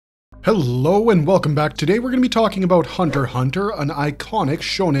Hello and welcome back. Today we're going to be talking about Hunter x Hunter, an iconic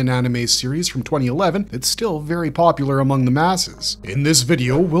shonen anime series from 2011 that's still very popular among the masses. In this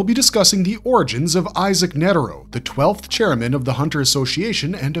video, we'll be discussing the origins of Isaac Netero, the 12th chairman of the Hunter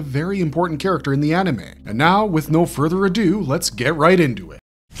Association and a very important character in the anime. And now, with no further ado, let's get right into it.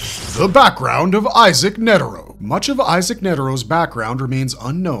 The background of Isaac Netero. Much of Isaac Netero's background remains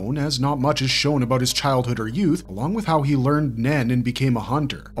unknown, as not much is shown about his childhood or youth, along with how he learned Nen and became a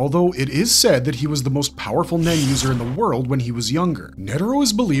hunter. Although it is said that he was the most powerful Nen user in the world when he was younger. Netero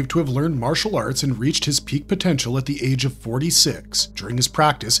is believed to have learned martial arts and reached his peak potential at the age of 46. During his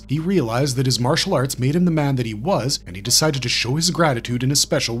practice, he realized that his martial arts made him the man that he was, and he decided to show his gratitude in a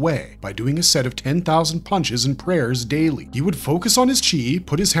special way, by doing a set of 10,000 punches and prayers daily. He would focus on his chi,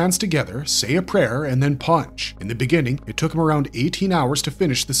 put his hands together, say a prayer, and then punch. In the beginning, it took him around 18 hours to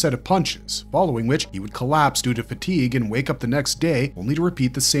finish the set of punches, following which he would collapse due to fatigue and wake up the next day only to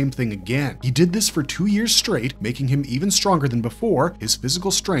repeat the same thing again. He did this for 2 years straight, making him even stronger than before, his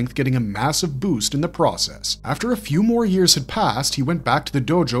physical strength getting a massive boost in the process. After a few more years had passed, he went back to the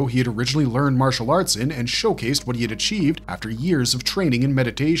dojo he had originally learned martial arts in and showcased what he had achieved after years of training and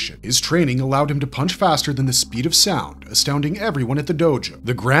meditation. His training allowed him to punch faster than the speed of sound, astounding everyone at the dojo.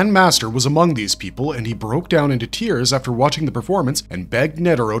 The Grand Master was among these people, and he broke down into tears after watching the performance and begged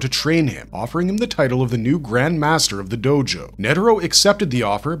Netero to train him, offering him the title of the new Grand Master of the dojo. Netero accepted the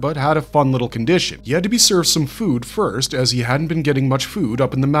offer, but had a fun little condition. He had to be served some food first, as he hadn't been getting much food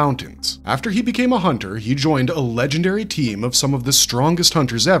up in the mountains. After he became a hunter, he joined a legendary team of some of the strongest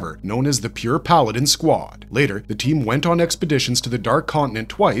hunters ever, known as the Pure Paladin Squad. Later, the team went on expeditions to the Dark Continent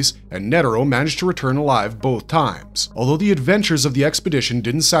twice, and Netero managed to return alive both times. Although the adventures of the expedition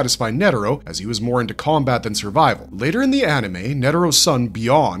didn't satisfy Netero, as he was more into combat than survival. Later in the anime, Netero's son,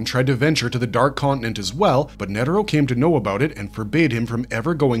 Beyond, tried to venture to the Dark Continent as well, but Netero came to know about it and forbade him from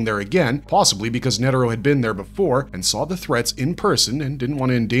ever going there again, possibly because Netero had been there before and saw the threats in person and didn't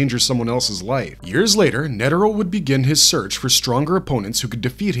want to endanger someone else's life. Years later, Netero would begin his search for stronger opponents who could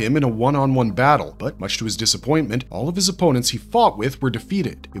defeat him in a one-on-one battle, but much to his disappointment, all of his opponents he fought with were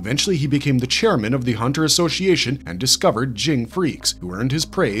defeated. Eventually, he became the chairman of the Hunter Association and discovered Jing Freaks, who earned his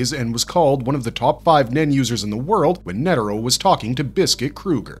praise and was called one of the top 5 Nen users in the world when Netero was talking to Biscuit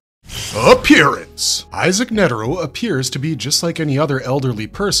Kruger. Appearance. Isaac Netero appears to be just like any other elderly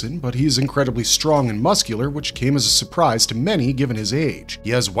person, but he's incredibly strong and muscular, which came as a surprise to many given his age.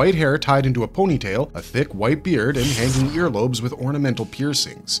 He has white hair tied into a ponytail, a thick white beard, and hanging earlobes with ornamental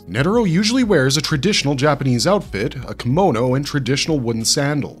piercings. Netero usually wears a traditional Japanese outfit, a kimono, and traditional wooden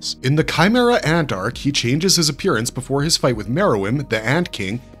sandals. In the Chimera Ant arc, he changes his appearance before his fight with Meruem, the Ant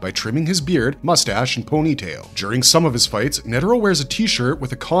King, by trimming his beard, mustache, and ponytail. During some of his fights, Netero wears a t-shirt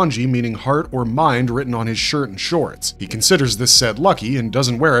with a kanji meaning heart or mind written on his shirt and shorts. He considers this set lucky and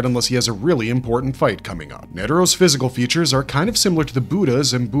doesn't wear it unless he has a really important fight coming up. Netero's physical features are kind of similar to the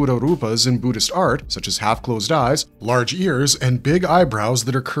Buddhas and Buddha Rupas in Buddhist art, such as half-closed eyes, large ears, and big eyebrows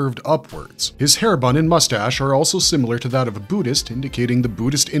that are curved upwards. His hair bun and mustache are also similar to that of a Buddhist, indicating the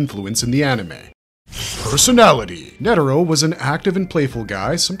Buddhist influence in the anime. Personality. Netero was an active and playful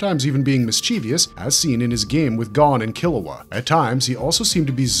guy, sometimes even being mischievous, as seen in his game with Gon and Killua. At times, he also seemed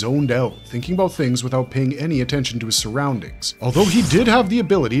to be zoned out, thinking about things without paying any attention to his surroundings. Although he did have the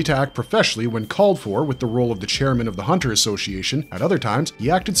ability to act professionally when called for with the role of the chairman of the Hunter Association, at other times, he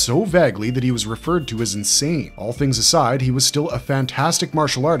acted so vaguely that he was referred to as insane. All things aside, he was still a fantastic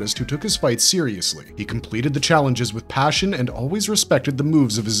martial artist who took his fights seriously. He completed the challenges with passion and always respected the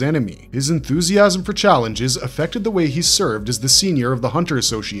moves of his enemy. His enthusiasm for challenges affected the way he served as the senior of the Hunter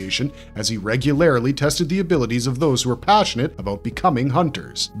Association, as he regularly tested the abilities of those who were passionate about becoming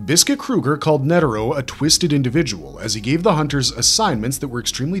hunters. Biscuit Kruger called Netero a twisted individual, as he gave the hunters assignments that were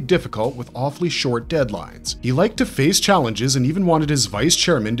extremely difficult with awfully short deadlines. He liked to face challenges and even wanted his vice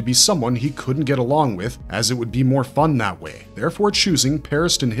chairman to be someone he couldn't get along with, as it would be more fun that way, therefore choosing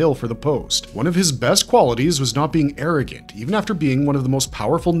Pariston Hill for the post. One of his best qualities was not being arrogant, even after being one of the most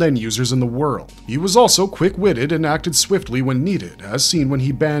powerful Nen users in the world. He was also quick-witted and acted swiftly when needed, as seen when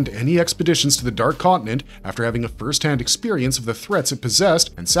he banned any expeditions to the Dark Continent after having a first-hand experience of the threats it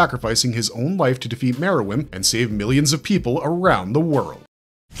possessed and sacrificing his own life to defeat Meruem and save millions of people around the world.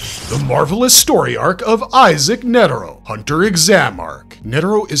 The marvelous story arc of Isaac Netero, Hunter Exam Arc.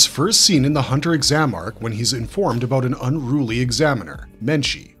 Netero is first seen in the Hunter Exam Arc when he's informed about an unruly examiner.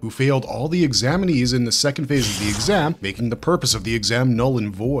 Menshi, who failed all the examinees in the second phase of the exam, making the purpose of the exam null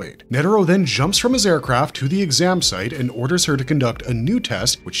and void. Netero then jumps from his aircraft to the exam site and orders her to conduct a new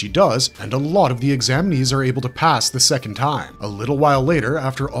test, which she does, and a lot of the examinees are able to pass the second time. A little while later,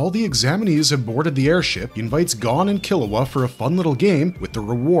 after all the examinees have boarded the airship, he invites Gon and Killua for a fun little game, with the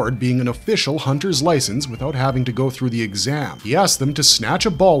reward being an official hunter's license without having to go through the exam. He asks them to snatch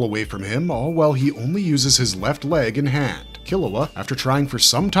a ball away from him, all while he only uses his left leg and hand. Killua, after trying for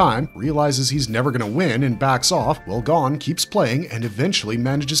some time, realizes he's never gonna win and backs off, while Gon keeps playing and eventually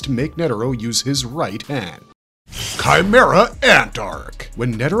manages to make Netero use his right hand. Chimera Ant Arc.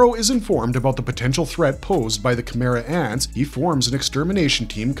 When Netero is informed about the potential threat posed by the Chimera Ants, he forms an extermination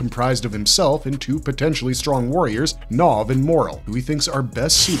team comprised of himself and two potentially strong warriors, Nov and Moral, who he thinks are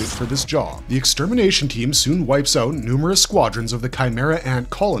best suited for this job. The extermination team soon wipes out numerous squadrons of the Chimera Ant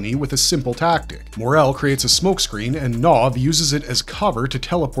colony with a simple tactic. Morel creates a smokescreen and Nov uses it as cover to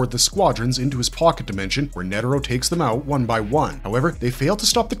teleport the squadrons into his pocket dimension, where Netero takes them out one by one. However, they fail to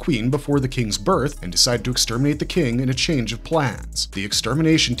stop the queen before the king's birth and decide to exterminate the king in a change of plans. The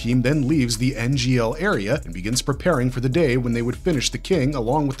extermination team then leaves the NGL area and begins preparing for the day when they would finish the king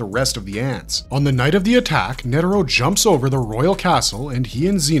along with the rest of the ants. On the night of the attack, Netero jumps over the royal castle and he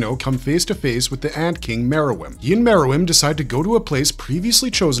and Zeno come face to face with the Ant King Meruem. He and Meruem decide to go to a place previously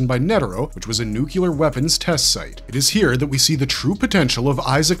chosen by Netero, which was a nuclear weapons test site. It is here that we see the true potential of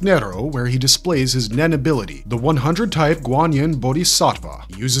Isaac Netero, where he displays his Nen ability, the 100 type Guanyin Bodhisattva.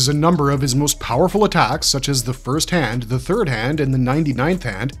 He uses a number of his most powerful attacks, such as the first hand, the third hand, and the 99th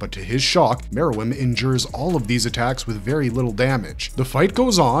hand, but to his shock, Meruem endures all of these attacks with very little damage. The fight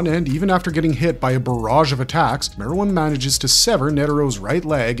goes on, and even after getting hit by a barrage of attacks, Meruem manages to sever Netero's right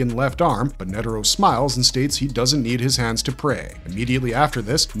leg and left arm, but Netero smiles and states he doesn't need his hands to pray. Immediately after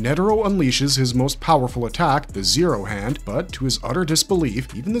this, Netero unleashes his most powerful attack, the Zero Hand, but to his utter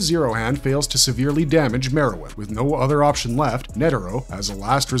disbelief, even the Zero Hand fails to severely damage Meruem. With no other option left, Netero, as a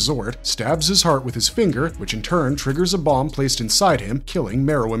last resort, stabs his heart with his finger, which in turn triggers a bomb placed inside him, killing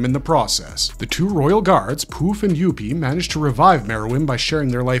Meruem in the process. The two royal guards, Poof and Yuppie, manage to revive Meruem by sharing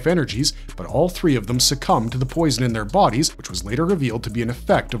their life energies, but all three of them succumb to the poison in their bodies, which was later revealed to be an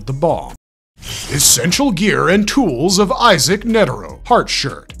effect of the bomb. Essential gear and tools of Isaac Netero. Heart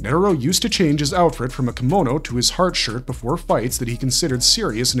shirt. Netero used to change his outfit from a kimono to his heart shirt before fights that he considered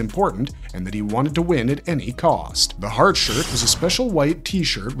serious and important, and that he wanted to win at any cost. The heart shirt was a special white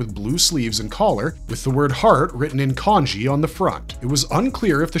t-shirt with blue sleeves and collar, with the word heart written in kanji on the front. It was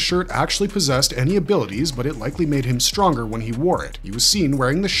unclear if the shirt actually possessed any abilities, but it likely made him stronger when he wore it. He was seen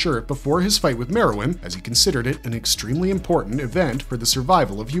wearing the shirt before his fight with Meruem, as he considered it an extremely important event for the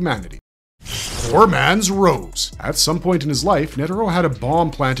survival of humanity. Poor man's rose. At some point in his life, Netero had a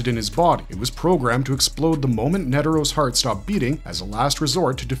bomb planted in his body. It was programmed to explode the moment Netero's heart stopped beating, as a last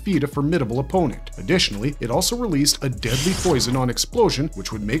resort to defeat a formidable opponent. Additionally, it also released a deadly poison on explosion,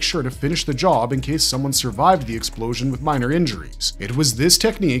 which would make sure to finish the job in case someone survived the explosion with minor injuries. It was this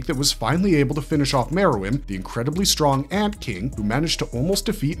technique that was finally able to finish off Meruem, the incredibly strong Ant King, who managed to almost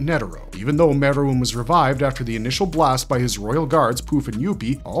defeat Netero. Even though Meruem was revived after the initial blast by his royal guards Poof and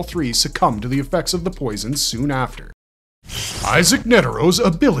Yuppie, all three succumbed to the effects of the poison soon after. Isaac Netero's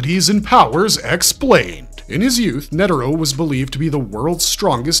abilities and powers explained. In his youth, Netero was believed to be the world's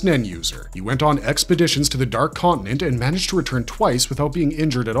strongest Nen user. He went on expeditions to the Dark Continent and managed to return twice without being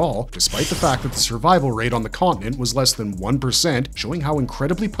injured at all, despite the fact that the survival rate on the continent was less than 1%, showing how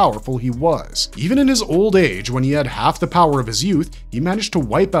incredibly powerful he was. Even in his old age, when he had half the power of his youth, he managed to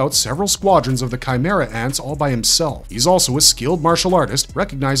wipe out several squadrons of the Chimera Ants all by himself. He's also a skilled martial artist,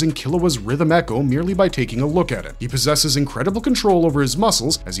 recognizing Killua's rhythm echo merely by taking a look at it. He possesses incredible control over his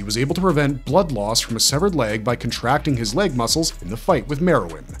muscles, as he was able to prevent blood loss from a severed leg by contracting his leg muscles in the fight with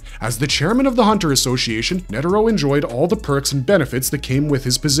Meruem. As the chairman of the Hunter Association, Netero enjoyed all the perks and benefits that came with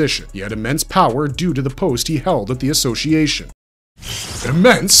his position. He had immense power due to the post he held at the association.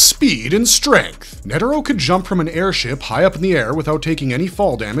 Immense speed and strength. Netero could jump from an airship high up in the air without taking any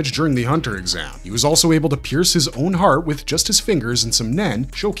fall damage during the Hunter exam. He was also able to pierce his own heart with just his fingers and some nen,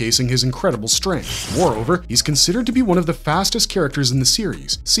 showcasing his incredible strength. Moreover, he's considered to be one of the fastest characters in the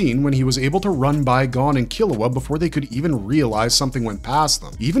series, seen when he was able to run by Gon and Killua before they could even realize something went past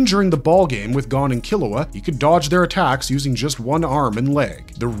them. Even during the ball game with Gon and Killua, he could dodge their attacks using just one arm and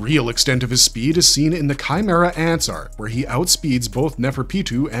leg. The real extent of his speed is seen in the Chimera Ants art, where he outspeeds both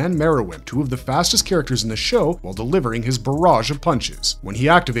Neferpitou and Meruem, two of the fastest characters in the show, while delivering his barrage of punches. When he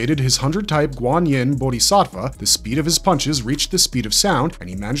activated his 100-type Guanyin Bodhisattva, the speed of his punches reached the speed of sound, and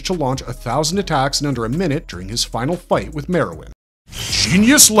he managed to launch 1,000 attacks in under a minute during his final fight with Meruem.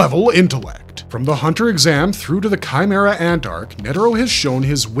 Genius-level intellect. From the Hunter exam through to the Chimera Ant arc, Netero has shown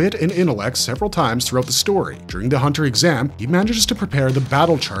his wit and intellect several times throughout the story. During the Hunter exam, he manages to prepare the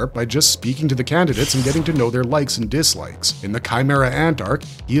battle chart by just speaking to the candidates and getting to know their likes and dislikes. In the Chimera Ant arc,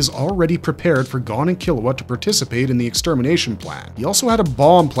 he is already prepared for Gon and Killua to participate in the extermination plan. He also had a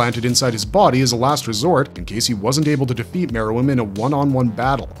bomb planted inside his body as a last resort in case he wasn't able to defeat Meruem in a one-on-one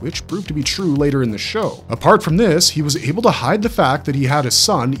battle, which proved to be true later in the show. Apart from this, he was able to hide the fact that he had a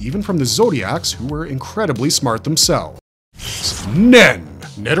son even from the Zodiacs, who were incredibly smart themselves. Nen.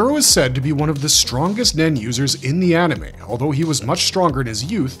 Netero is said to be one of the strongest Nen users in the anime, although he was much stronger in his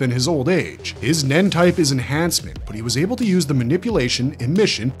youth than his old age. His Nen type is enhancement, but he was able to use the manipulation,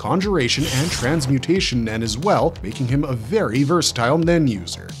 emission, conjuration, and transmutation Nen as well, making him a very versatile Nen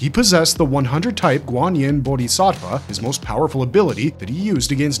user. He possessed the 100 type Guanyin Bodhisattva, his most powerful ability that he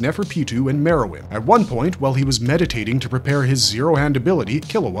used against Neferpitu and Meruem. At one point, while he was meditating to prepare his zero-hand ability,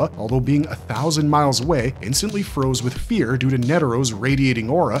 Killua, although being 1,000 miles away, instantly froze with fear due to Netero's radiating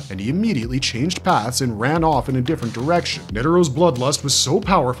aura, and he immediately changed paths and ran off in a different direction. Netero's bloodlust was so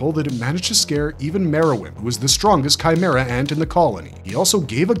powerful that it managed to scare even Meruem, who was the strongest Chimera Ant in the colony. He also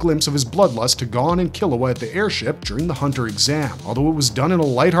gave a glimpse of his bloodlust to Gon and Killua at the airship during the Hunter exam. Although it was done in a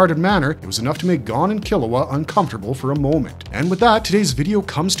lighthearted manner, it was enough to make Gon and Killua uncomfortable for a moment. And with that, today's video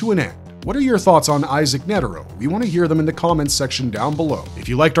comes to an end. What are your thoughts on Isaac Netero? We want to hear them in the comments section down below. If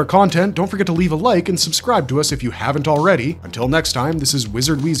you liked our content, don't forget to leave a like and subscribe to us if you haven't already. Until next time, this is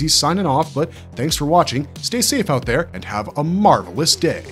Wizard Wheezy signing off, but thanks for watching, stay safe out there, and have a marvelous day.